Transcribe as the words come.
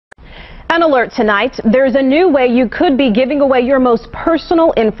An alert tonight, there's a new way you could be giving away your most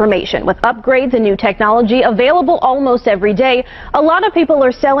personal information. With upgrades and new technology available almost every day, a lot of people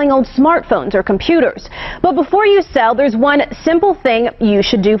are selling old smartphones or computers. But before you sell, there's one simple thing you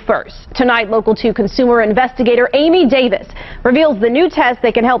should do first. Tonight, Local 2 consumer investigator Amy Davis reveals the new test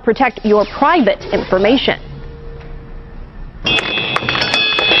that can help protect your private information.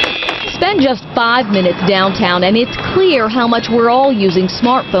 Spend just 5 minutes downtown and it's clear how much we're all using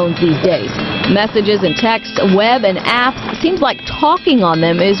smartphones these days. Messages and texts, web and apps, seems like talking on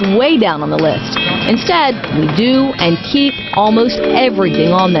them is way down on the list. Instead, we do and keep almost everything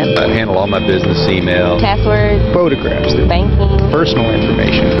on them. I handle all my business email, passwords, photographs, banking, personal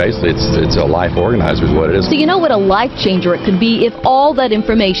information. Basically, it's a life organizer is what it is. So you know what a life changer it could be if all that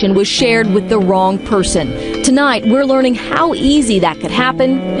information was shared with the wrong person. Tonight, we're learning how easy that could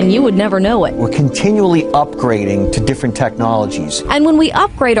happen, and you would never know it. We're continually upgrading to different technologies. And when we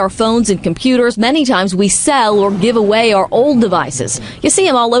upgrade our phones and computers, many times we sell or give away our old devices. You see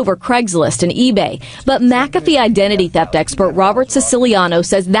them all over Craigslist and eBay. But McAfee identity theft expert Robert Siciliano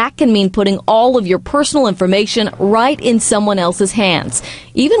says that can mean putting all of your personal information right in someone else's hands,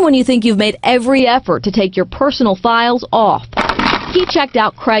 even when you think you've made every effort to take your personal files off. He checked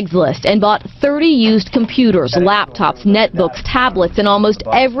out Craigslist and bought 30 used computers, laptops, netbooks, tablets, and almost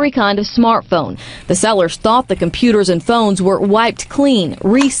every kind of smartphone. The sellers thought the computers and phones were wiped clean,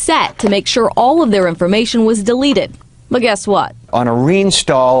 reset to make sure all of their information was deleted. But guess what? On a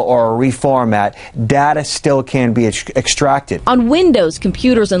reinstall or a reformat, data still can be extracted. On Windows,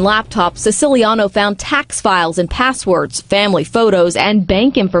 computers, and laptops, Siciliano found tax files and passwords, family photos, and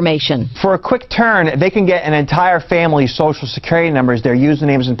bank information. For a quick turn, they can get an entire family's social security numbers, their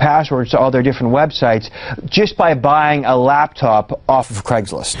usernames and passwords to all their different websites just by buying a laptop off of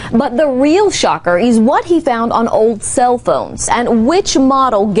Craigslist. But the real shocker is what he found on old cell phones and which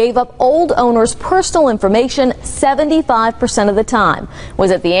model gave up old owners' personal information 75% of the time. Was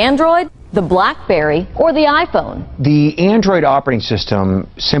it the Android, the BlackBerry, or the iPhone? The Android operating system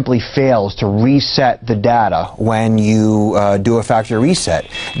simply fails to reset the data When you do a factory reset,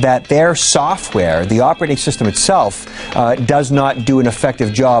 that their software, the operating system itself, does not do an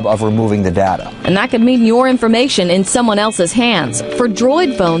effective job of removing the data. And that could mean your information in someone else's hands. For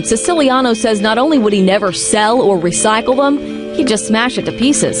Droid phones, Siciliano says not only would he never sell or recycle them, he'd just smash it to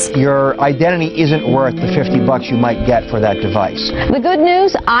pieces. Your identity isn't worth the $50 you might get for that device. The good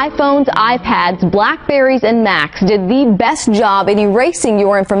news, iPhones, iPads, Blackberries, and Macs did the best job in erasing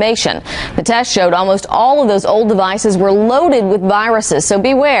your information. The test showed almost all of those old devices were loaded with viruses, so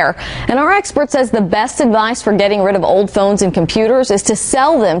beware. And our expert says the best advice for getting rid of old phones and computers is to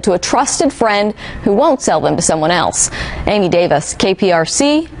sell them to a trusted friend who won't sell them to someone else. Amy Davis,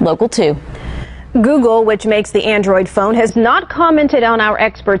 KPRC, Local 2. Google, which makes the Android phone, has not commented on our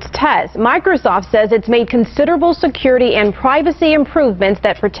expert's test. Microsoft says it's made considerable security and privacy improvements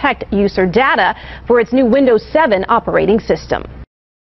that protect user data for its new Windows 7 operating system.